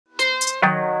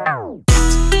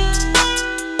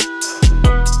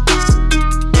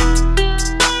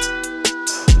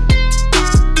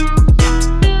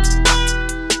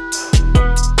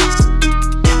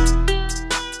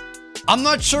I'm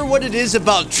not sure what it is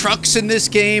about trucks in this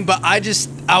game, but I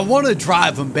want to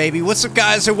drive them, baby. What's up,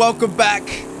 guys, and welcome back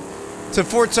to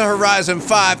Forza Horizon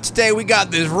 5. Today we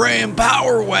got this Ram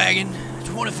Power Wagon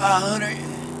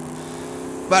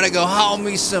 2500. About to go haul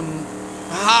me some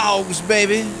hogs,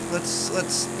 baby.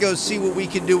 Let's go see what we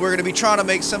can do. We're gonna be trying to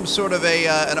make some sort of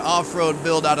an off-road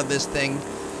build out of this thing.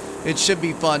 It should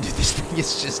be fun. Dude, this thing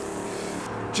is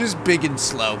just big and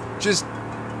slow. Just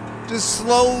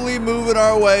slowly moving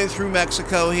our way through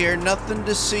Mexico here. Nothing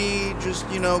to see. Just,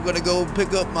 you know, gonna go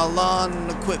pick up my lawn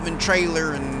equipment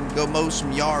trailer and go mow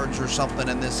some yards or something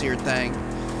in this here thing.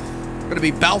 Gonna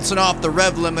be bouncing off the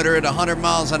rev limiter at 100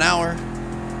 miles an hour.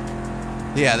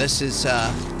 Yeah, this is,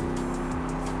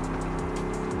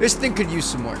 this thing could use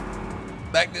some work.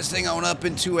 Back this thing on up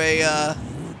into a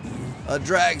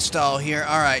drag stall here.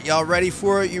 All right, y'all ready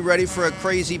for it? You ready for a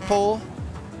crazy pull?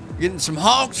 Getting some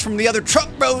honks from the other truck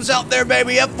bros out there,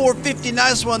 baby. F450,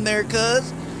 nice one there,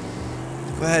 cuz.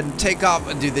 Go ahead and take off.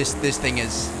 Dude, this thing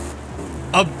is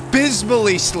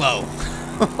abysmally slow.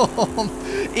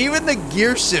 Even the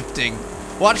gear shifting.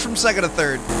 Watch from second to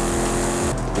third.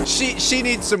 She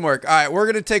needs some work. All right, we're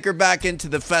gonna take her back into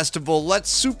the festival.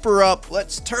 Let's soup her up.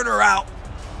 Let's turn her out.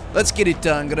 Let's get it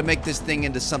done. Gonna make this thing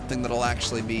into something that'll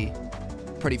actually be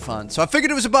pretty fun. So I figured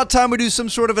it was about time we do some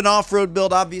sort of an off-road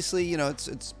build. Obviously, you know,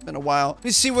 it's been a while. Let me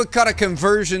see what kind of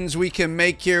conversions we can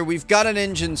make here. We've got an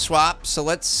engine swap, so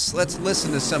let's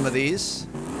listen to some of these.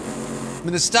 I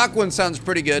mean, the stock one sounds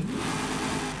pretty good.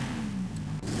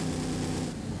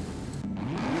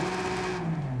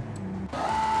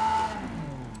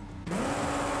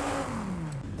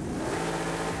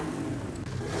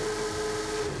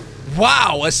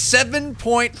 Wow, a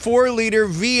 7.4 liter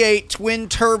V8 twin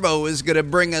turbo is going to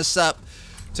bring us up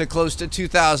to close to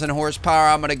 2,000 horsepower.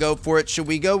 I'm going to go for it. Should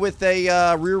we go with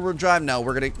a rear-wheel drive? No,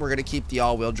 we're gonna keep the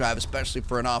all-wheel drive, especially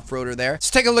for an off-roader there. Let's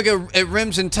take a look at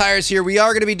rims and tires here. We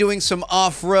are going to be doing some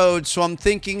off-road, so I'm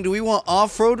thinking, do we want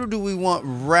off-road or do we want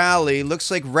rally?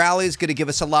 Looks like rally is going to give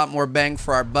us a lot more bang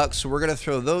for our buck, so we're going to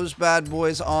throw those bad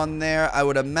boys on there. I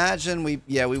would imagine we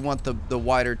want the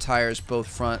wider tires, both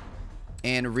front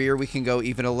and rear. We can go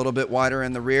even a little bit wider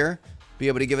in the rear, be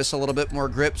able to give us a little bit more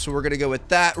grip, so we're gonna go with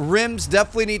that. Rims,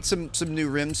 definitely need some new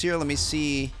rims here. Let me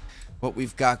see what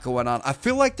we've got going on. I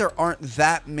feel like there aren't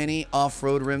that many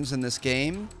off-road rims in this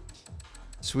game,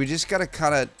 so we just gotta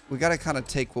kind of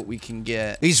take what we can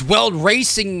get. These Weld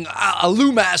Racing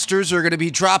Alumasters are gonna be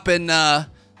dropping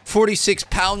 46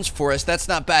 pounds for us. That's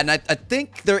not bad. And I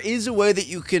think there is a way that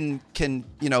you can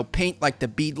you know, paint like the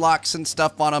beadlocks and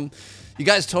stuff on them. You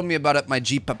guys told me about it in my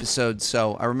Jeep episode,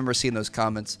 so I remember seeing those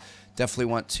comments. Definitely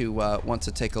want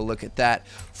to take a look at that.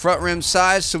 Front rim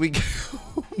size, so we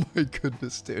oh my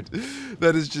goodness, dude.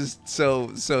 That is just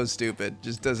so stupid.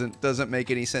 Just doesn't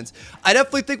make any sense. I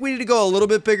definitely think we need to go a little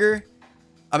bit bigger.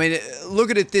 I mean,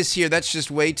 look at this here. That's just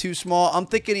way too small. I'm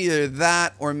thinking either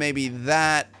that or maybe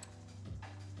that.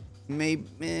 Maybe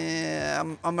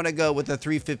I'm gonna go with the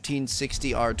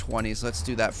 315/60 R20s. Let's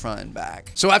do that front and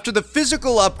back. So after the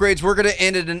physical upgrades, we're gonna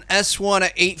end at an S1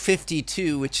 at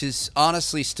 852, which is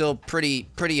honestly still pretty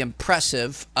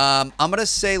impressive. I'm gonna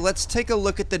say let's take a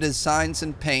look at the designs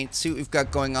and paint, see what we've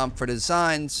got going on for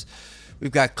designs.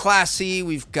 We've got classy,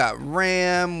 we've got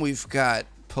Ram, we've got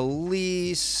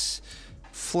police,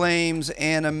 flames,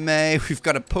 anime. We've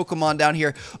got a Pokemon down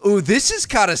here. Ooh, this is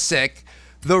kind of sick.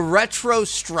 The retro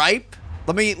stripe.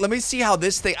 Let me see how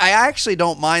this thing. I actually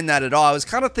don't mind that at all. I was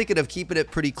kind of thinking of keeping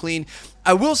it pretty clean.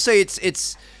 I will say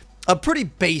it's a pretty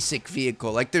basic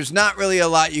vehicle. Like, there's not really a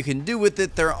lot you can do with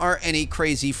it. There aren't any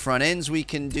crazy front ends we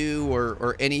can do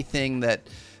or anything that,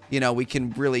 you know, we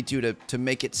can really do to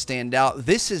make it stand out.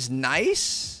 This is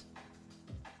nice.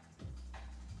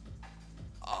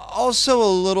 Also a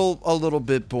little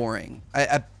bit boring.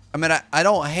 I mean, I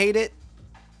don't hate it,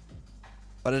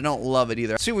 but I don't love it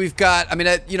either. See, we've got, I mean,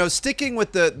 you know, sticking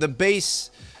with the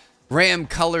base Ram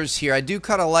colors here, I do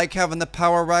kind of like having the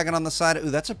power wagon on the side.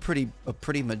 Ooh, that's a pretty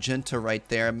magenta right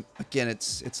there. Again,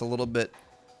 it's a little bit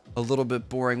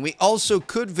boring. We also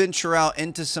could venture out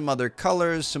into some other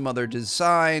colors, some other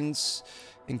designs,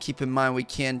 and keep in mind we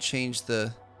can change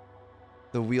the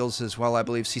wheels as well, I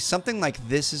believe. See, something like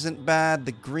this isn't bad.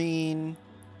 The green.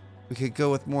 We could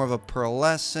go with more of a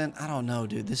pearlescent. I don't know,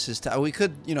 dude. This is... we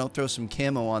could, you know, throw some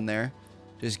camo on there.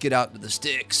 Just get out to the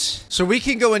sticks. So we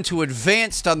can go into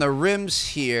advanced on the rims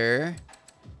here.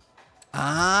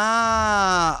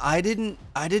 Ah, I didn't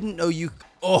know you...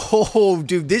 Oh,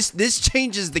 dude, this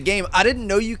changes the game. I didn't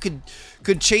know you could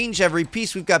change every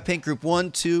piece. We've got paint group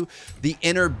 1, 2, the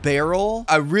inner barrel.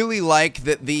 I really like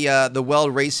that the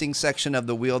Weld Racing section of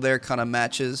the wheel there kind of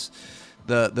matches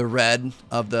the red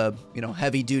of the, you know,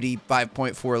 heavy duty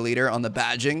 5.4 liter on the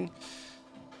badging.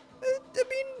 I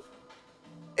mean,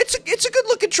 it's a good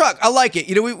looking truck. I like it.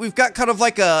 You know, we've got kind of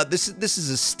like a, this is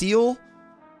a steel,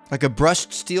 like a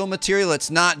brushed steel material.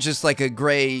 It's not just like a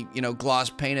gray, you know, gloss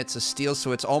paint. It's a steel,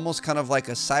 so it's almost kind of like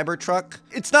a cyber truck.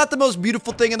 It's not the most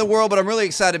beautiful thing in the world, but I'm really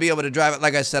excited to be able to drive it.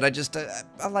 Like I said,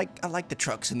 I like the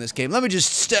trucks in this game. Let me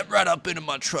just step right up into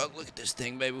my truck. Look at this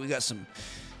thing, baby. We got some,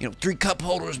 you know, 3 cup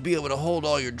holders, be able to hold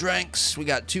all your drinks. We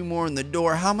got 2 more in the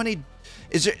door. How many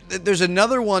is there? There's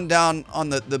another one down on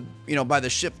the you know, by the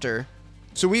shifter.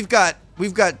 So we've got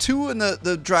 2 in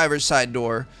the driver's side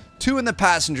door, 2 in the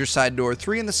passenger side door,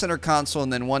 3 in the center console,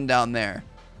 and then 1 down there.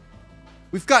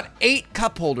 We've got 8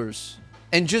 cup holders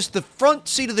and just the front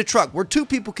seat of the truck where 2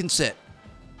 people can sit.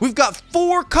 We've got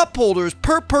 4 cup holders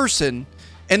per person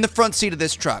in the front seat of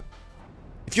this truck.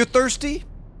 If you're thirsty,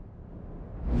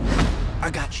 I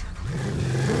got you.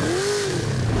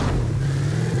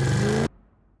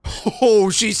 Oh,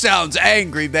 she sounds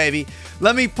angry, baby.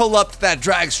 Let me pull up to that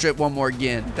drag strip one more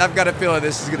again. I've got a feeling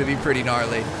this is going to be pretty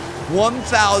gnarly.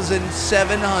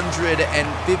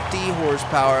 1,750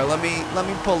 horsepower. Let me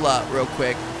pull up real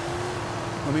quick.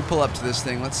 Let me pull up to this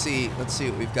thing. Let's see what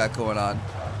we've got going on.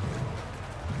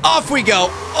 Off we go.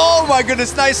 Oh my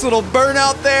goodness, nice little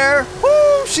burnout there.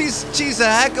 Woo, she's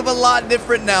a heck of a lot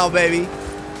different now, baby.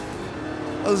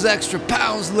 Those extra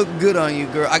pounds look good on you,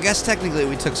 girl. I guess technically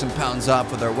we took some pounds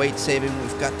off with our weight saving.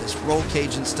 We've got this roll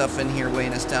cage and stuff in here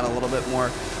weighing us down a little bit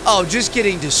more. Oh, just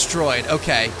getting destroyed.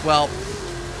 Okay, well,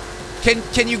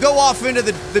 can you go off into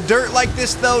the dirt like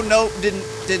this though? Nope, didn't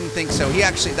think so. He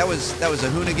actually, that was a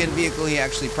Hoonigan vehicle. He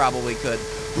actually probably could.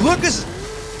 Look,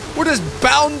 we're just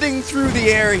bounding through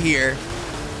the air here.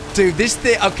 Dude, this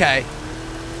thing, okay.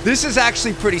 This is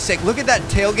actually pretty sick. Look at that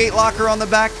tailgate locker on the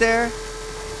back there.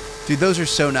 Dude, those are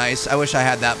so nice. I wish I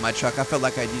had that in my truck. I felt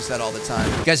like I'd use that all the time.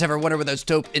 You guys ever wonder where those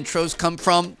dope intros come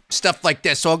from? Stuff like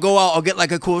this. So I'll go out, I'll get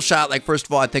like a cool shot. Like, first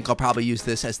of all, I think I'll probably use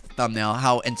this as the thumbnail.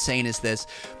 How insane is this?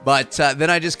 But then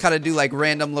I just kind of do like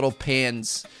random little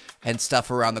pans and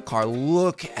stuff around the car.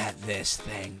 Look at this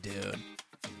thing, dude.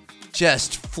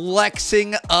 Just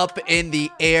flexing up in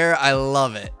the air. I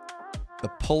love it. The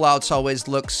pullouts always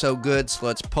look so good, so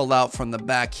let's pull out from the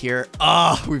back here.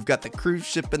 Oh, we've got the cruise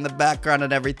ship in the background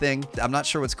and everything. I'm not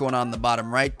sure what's going on in the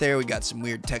bottom right there. We got some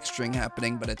weird texturing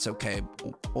happening, but it's okay.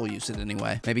 We'll use it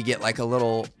anyway. Maybe get like a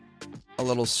little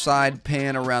side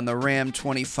pan around the Ram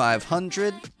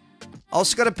 2500.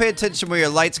 Also got to pay attention where your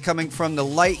light's coming from. The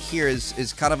light here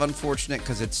is kind of unfortunate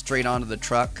because it's straight onto the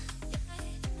truck.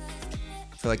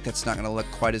 I feel like that's not going to look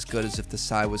quite as good as if the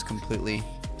side was completely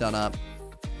done up.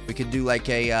 We could do like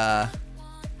a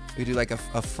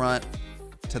front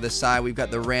to the side. We've got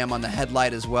the Ram on the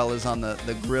headlight as well as on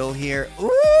the grill here.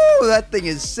 Ooh, that thing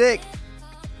is sick.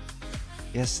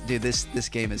 Yes, dude, this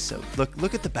game is so...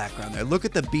 Look at the background there. Look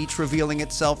at the beach revealing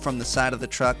itself from the side of the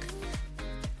truck.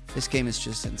 This game is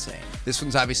just insane. This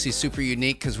one's obviously super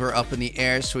unique because we're up in the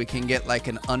air, so we can get like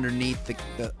an underneath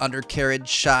the undercarriage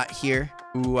shot here.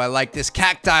 Ooh, I like this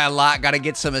cacti a lot. Got to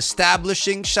get some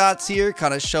establishing shots here.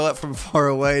 Kind of show it from far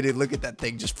away. Dude, look at that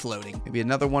thing just floating. Maybe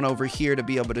another one over here to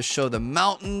be able to show the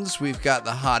mountains. We've got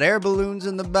the hot air balloons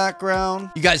in the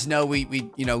background. You guys know we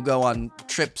you know, go on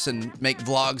trips and make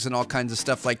vlogs and all kinds of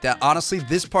stuff like that. Honestly,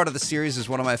 this part of the series is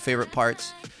one of my favorite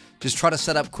parts. Just try to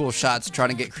set up cool shots, trying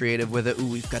to get creative with it. Ooh,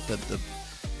 we've got the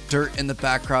dirt in the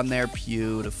background there.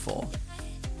 Beautiful.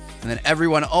 And then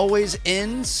everyone always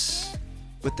ends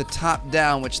with the top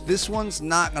down, which this one's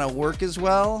not gonna work as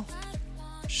well.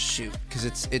 Shoot, because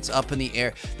it's up in the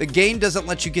air. The game doesn't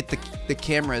let you get the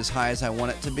camera as high as I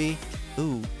want it to be.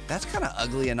 Ooh, that's kind of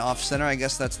ugly and off center. I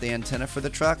guess that's the antenna for the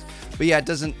truck. But yeah,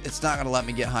 it's not gonna let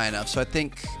me get high enough. So I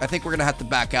think we're gonna have to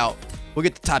back out. We'll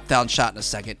get the top down shot in a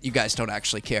second. You guys don't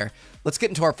actually care. Let's get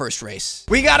into our first race.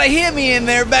 We got a Hemi in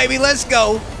there, baby. Let's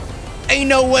go. Ain't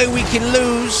no way we can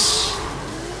lose.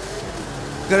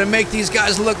 Gonna make these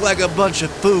guys look like a bunch of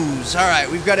fools. All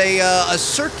right, we've got a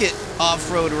circuit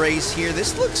off-road race here.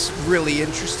 This looks really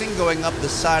interesting, going up the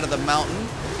side of the mountain.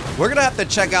 We're gonna have to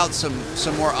check out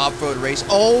some more off-road race.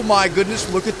 Oh my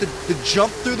goodness, look at the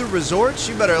jump through the resorts.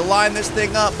 You better line this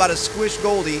thing up, about to squish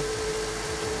Goldie.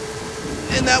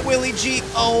 In that Willie Jeep.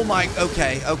 Oh my,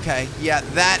 okay. Yeah,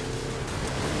 that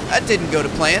didn't go to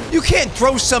plan. You can't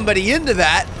throw somebody into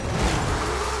that.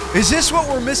 Is this what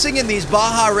we're missing in these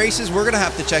Baja races? We're gonna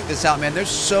have to check this out, man. There's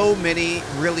so many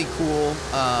really cool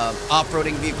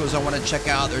off-roading vehicles I want to check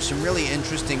out. There's some really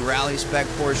interesting rally spec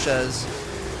Porsches.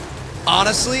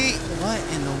 Honestly, what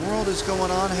in the world is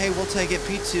going on? Hey, we'll take it,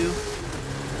 P2.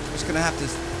 Just gonna have to...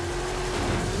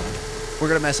 We're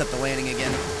gonna mess up the landing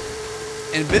again.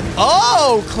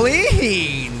 Oh,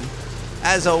 clean.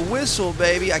 As a whistle,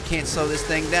 baby. I can't slow this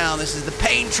thing down. This is the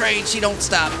pain train. She don't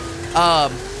stop.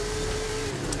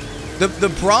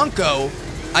 The Bronco,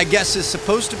 I guess, is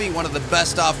supposed to be one of the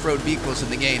best off-road vehicles in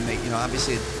the game. They,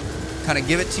 obviously kind of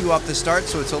give it to you off the start,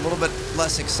 so it's a little bit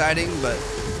less exciting, but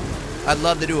I'd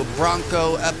love to do a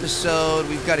Bronco episode.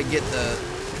 We've got to get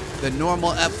the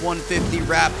normal F-150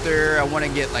 Raptor. I want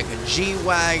to get like a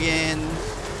G-Wagon.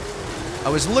 I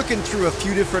was looking through a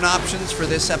few different options for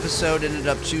this episode. Ended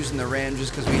up choosing the Ram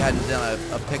just because we hadn't done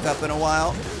a pickup in a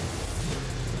while.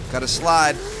 Got to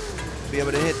slide. Be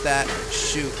able to hit that.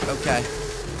 Shoot. Okay.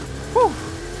 Whew.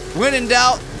 When in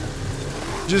doubt,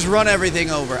 just run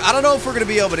everything over. I don't know if we're going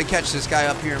to be able to catch this guy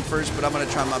up here in first, but I'm going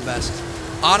to try my best.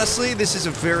 Honestly, this is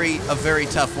a very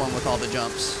tough one with all the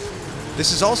jumps.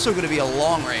 This is also going to be a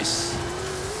long race.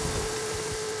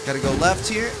 Got to go left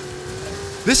here.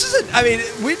 This is I mean,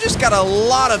 we've just got a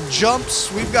lot of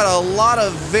jumps. We've got a lot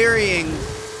of varying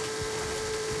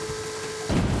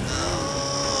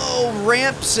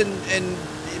ramps and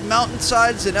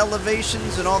mountainsides and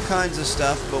elevations and all kinds of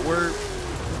stuff, but we're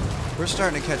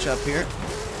starting to catch up here.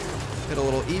 Hit a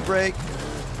little e-brake.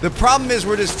 The problem is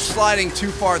we're just sliding too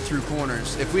far through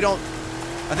corners. If we don't,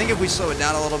 I think if we slow it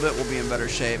down a little bit, we'll be in better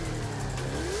shape.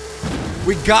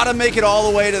 We gotta make it all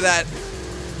the way to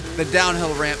the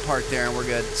downhill ramp part there, and we're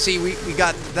good. See, we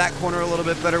got that corner a little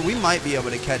bit better. We might be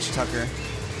able to catch Tucker.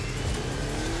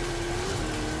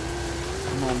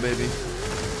 Come on, baby.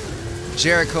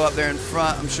 Jericho up there in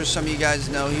front. I'm sure some of you guys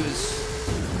know he was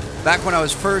back when I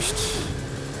was first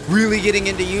really getting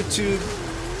into YouTube.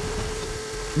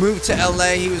 Moved to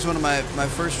LA. He was one of my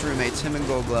first roommates, him and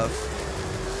Gold Glove.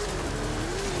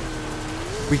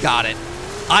 We got it.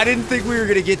 I didn't think we were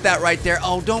going to get that right there.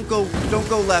 Oh, don't go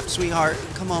left, sweetheart.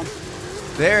 Come on.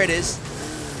 There it is.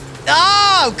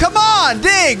 Oh, come on.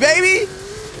 Dig, baby.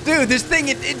 Dude, this thing,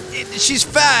 she's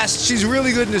fast. She's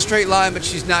really good in a straight line, but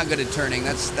she's not good at turning.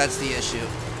 That's the issue.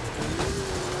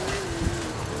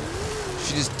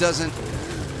 She just doesn't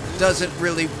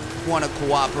really want to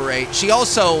cooperate. She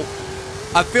also,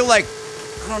 I feel like,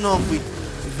 I don't know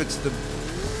if it's the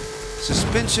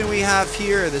suspension we have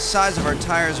here or the size of our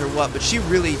tires or what, but she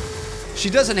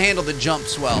doesn't handle the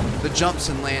jumps well. The jumps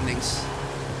and landings.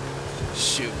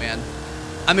 Shoot, man.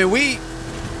 I mean, we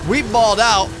balled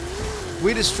out.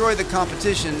 We destroyed the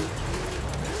competition.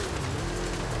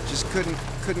 Just couldn't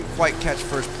quite catch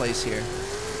first place here.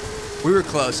 We were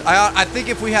close. I think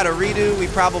if we had a redo, we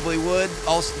probably would.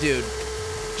 Also, dude,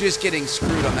 just getting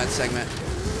screwed on that segment.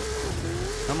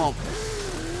 Come on.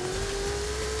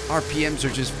 RPMs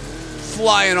are just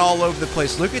flying all over the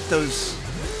place. Look at those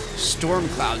storm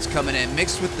clouds coming in,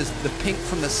 mixed with the pink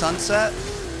from the sunset.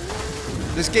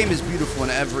 This game is beautiful in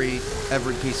every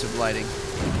piece of lighting.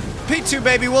 P2,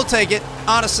 baby, we'll take it.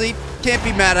 Honestly, can't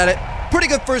be mad at it. Pretty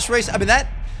good first race. I mean,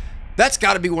 that's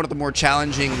got to be one of the more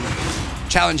challenging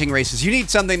races. You need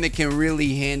something that can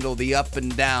really handle the up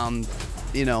and down,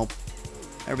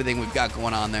 everything we've got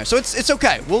going on there. So it's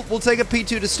okay. We'll take a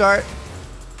P2 to start.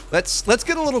 Let's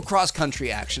get a little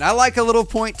cross-country action. I like a little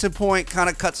point-to-point, kind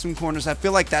of cut some corners. I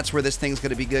feel like that's where this thing's going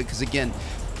to be good because, again,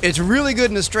 it's really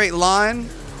good in a straight line.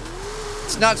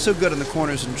 It's not so good in the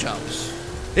corners and jumps.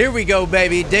 Here we go,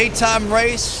 baby. Daytime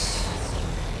race.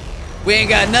 We ain't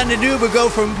got nothing to do but go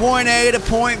from point A to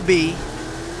point B.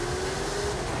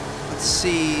 Let's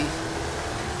see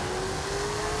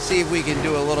if we can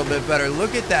do a little bit better.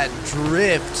 Look at that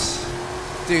drift.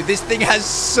 Dude, this thing has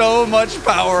so much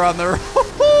power on the road.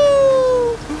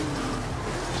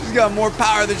 She's got more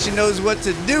power than she knows what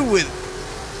to do with.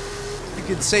 You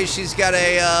could say she's got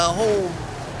a whole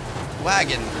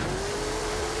wagon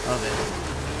of it.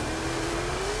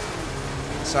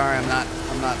 Sorry, I'm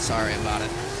not sorry about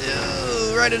it.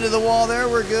 Ew, right into the wall there.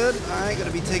 We're good. All right,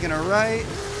 gonna be taking a right.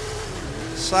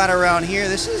 Slide around here.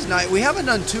 This is nice. We haven't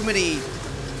done too many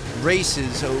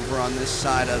races over on this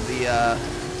side of the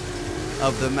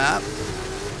map.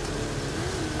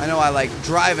 I know I like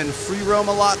driving free roam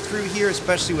a lot through here,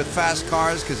 especially with fast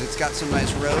cars because it's got some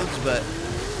nice roads, but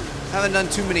haven't done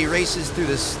too many races through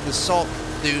the salt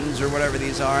dunes or whatever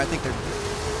these are. I think they're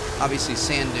obviously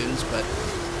sand dunes, but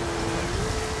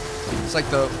it's like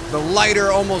the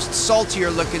lighter, almost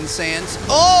saltier looking sands.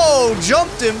 Oh,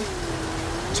 jumped him.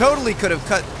 Totally could have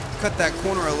cut that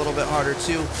corner a little bit harder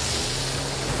too.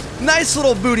 Nice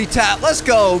little booty tap. Let's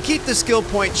go. Keep the skill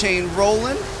point chain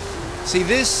rolling. See,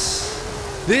 this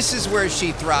is where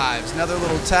she thrives. Another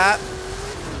little tap.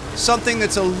 Something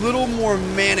that's a little more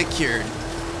manicured.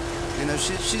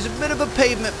 She's a bit of a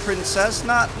pavement princess.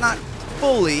 Not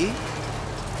fully.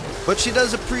 But she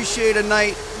does appreciate a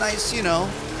nice,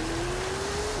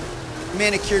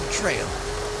 manicured trail.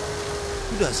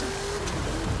 Who doesn't?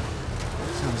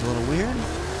 Sounds a little weird.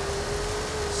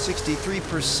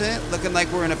 63%. Looking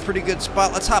like we're in a pretty good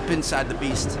spot. Let's hop inside the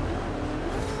beast.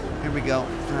 Here we go.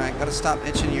 All right, gotta stop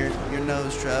itching your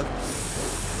nose, Trev.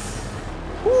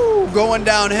 Woo, going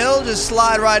downhill. Just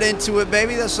slide right into it,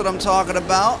 baby. That's what I'm talking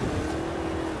about.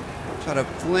 Try to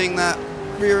fling that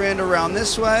rear end around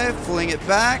this way. Fling it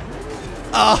back.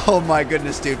 Oh my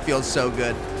goodness, dude. Feels so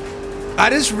good. I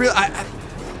just really...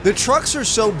 the trucks are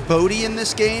so boaty in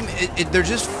this game. They're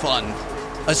just fun.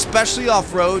 Especially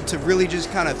off-road, to really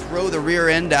just kind of throw the rear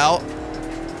end out.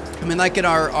 I mean, like in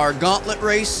our gauntlet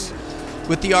race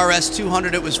with the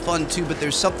RS200, it was fun too, but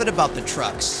there's something about the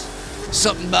trucks.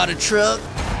 Something about a truck.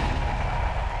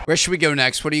 Where should we go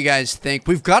next? What do you guys think?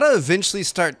 We've got to eventually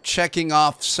start checking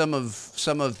off some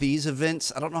of these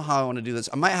events. I don't know how I want to do this.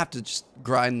 I might have to just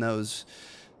grind those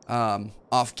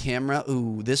off camera.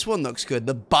 Ooh, this one looks good.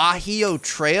 The Bajío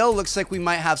Trail looks like we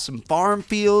might have some farm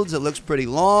fields. It looks pretty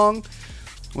long.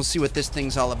 We'll see what this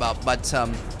thing's all about. But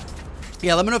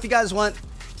yeah, let me know if you guys want.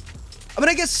 I mean,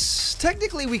 I guess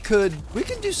technically we could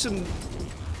do some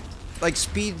like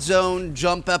speed zone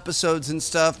jump episodes and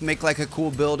stuff, make like a cool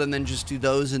build and then just do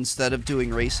those instead of doing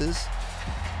races.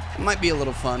 It might be a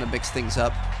little fun to mix things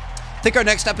up. I think our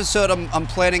next episode, I'm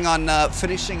planning on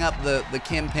finishing up the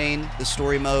campaign, the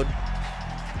story mode.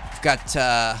 We've got,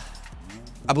 I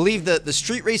believe, the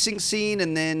street racing scene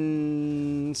and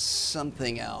then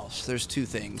something else. There's two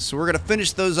things. So we're going to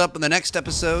finish those up in the next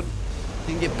episode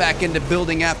and get back into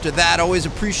building after that. Always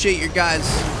appreciate your guys'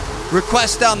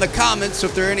 requests down in the comments. So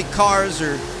if there are any cars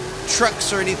or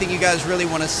trucks or anything you guys really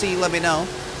want to see, let me know.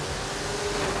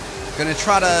 Gonna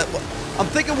try to... I'm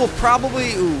thinking we'll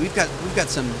probably... Ooh, we've got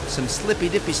some slippy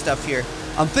dippy stuff here.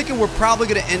 I'm thinking we're probably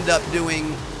gonna end up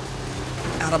doing...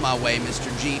 Out of my way,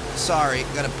 Mr. Jeep. Sorry,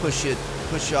 gotta push you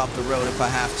off the road if I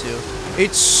have to.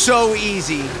 It's so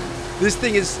easy. This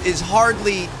thing is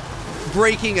hardly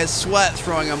breaking a sweat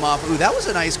throwing them off. Ooh, that was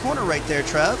a nice corner right there,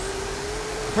 Trev.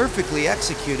 Perfectly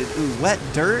executed. Ooh, wet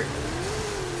dirt.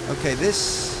 Okay,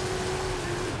 this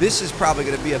is probably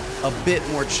going to be a bit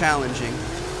more challenging.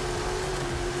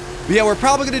 But yeah, we're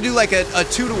probably going to do like a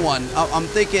 2-to-1. I'm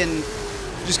thinking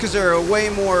just because there are way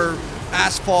more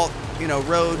asphalt, you know,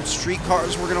 road, street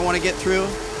cars we're going to want to get through.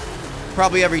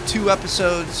 Probably every 2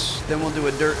 episodes. Then we'll do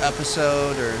a dirt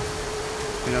episode, or,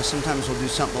 you know, sometimes we'll do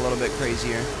something a little bit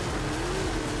crazier.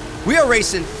 We are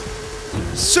racing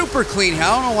super clean here.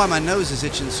 I don't know why my nose is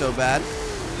itching so bad.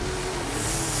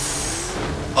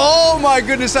 Oh my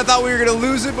goodness, I thought we were gonna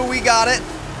lose it, but we got it.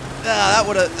 That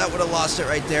would have lost it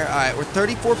right there. All right, we're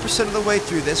 34% of the way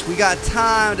through this. We got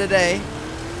time today.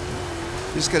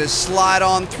 Just gonna slide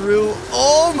on through.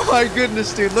 Oh my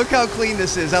goodness, dude, look how clean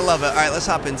this is. I love it. All right, let's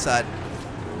hop inside.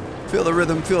 Feel the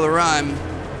rhythm, feel the rhyme.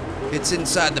 It's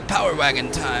inside the Power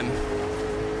Wagon time.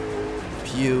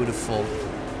 Beautiful.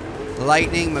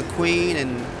 Lightning McQueen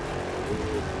and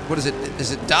what is it?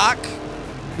 Is it Doc?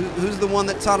 Who's the one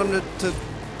that taught him to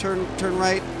turn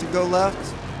right to go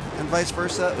left and vice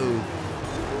versa? Ooh,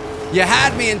 you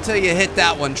had me until you hit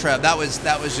that one, Trev. That was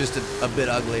just a bit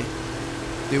ugly,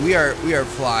 dude. We are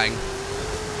flying.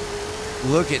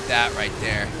 Look at that right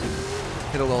there.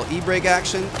 Hit a little e-brake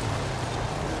action.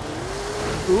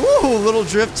 Ooh, little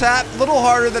drift tap. A little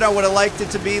harder than I would have liked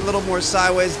it to be. A little more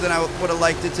sideways than I would have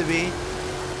liked it to be.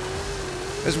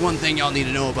 There's one thing y'all need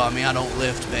to know about me. I don't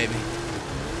lift, baby.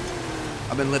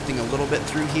 I've been lifting a little bit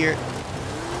through here.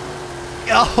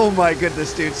 Oh my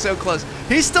goodness, dude. So close.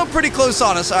 He's still pretty close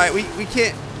on us. All right, we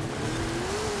can't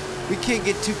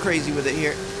get too crazy with it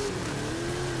here.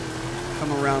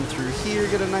 Come around through here,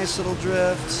 get a nice little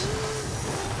drift.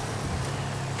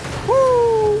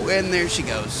 Woo! And there she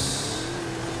goes.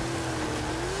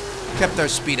 Kept our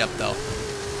speed up though.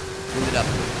 Ended up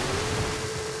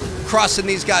crossing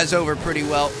these guys over pretty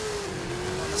well.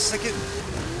 A second.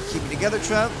 Keep it together,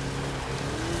 Trev.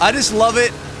 I just love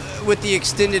it with the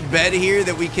extended bed here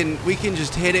that we can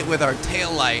just hit it with our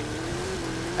tail light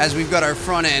as we've got our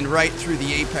front end right through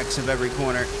the apex of every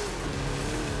corner.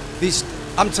 These,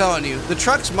 I'm telling you, the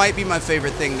trucks might be my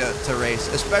favorite thing to race,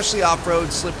 especially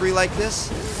off-road, slippery like this.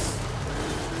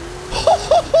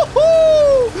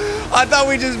 I thought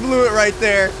we just blew it right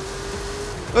there.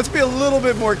 Let's be a little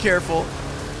bit more careful.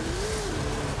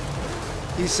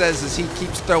 He says as he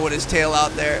keeps throwing his tail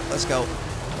out there. Let's go.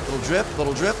 Little drip,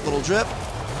 little drip, little drip.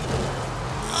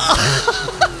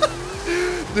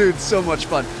 Dude, so much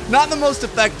fun. Not the most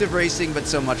effective racing, but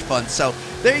so much fun. So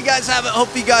there you guys have it.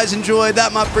 Hope you guys enjoyed.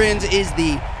 That, my friends, is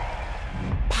the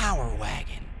Power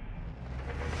Wagon.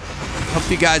 Hope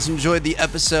you guys enjoyed the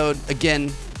episode.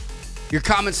 Again, your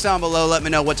comments down below. Let me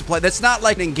know what to play. That's not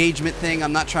like an engagement thing.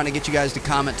 I'm not trying to get you guys to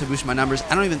comment to boost my numbers.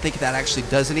 I don't even think that actually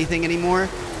does anything anymore.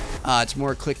 It's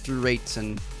more click-through rates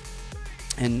and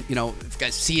you know, if you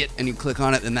guys see it and you click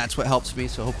on it, then that's what helps me.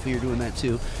 So hopefully you're doing that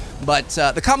too. But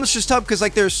the comments just help because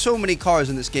like there's so many cars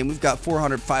in this game. We've got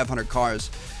 400, 500 cars.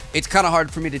 It's kind of hard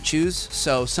for me to choose.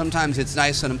 So sometimes it's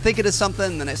nice when I'm thinking of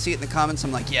something, and then I see it in the comments.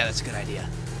 I'm like, yeah, that's a good idea.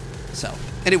 So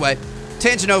anyway,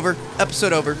 tangent over,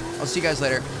 episode over. I'll see you guys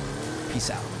later. Peace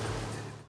out.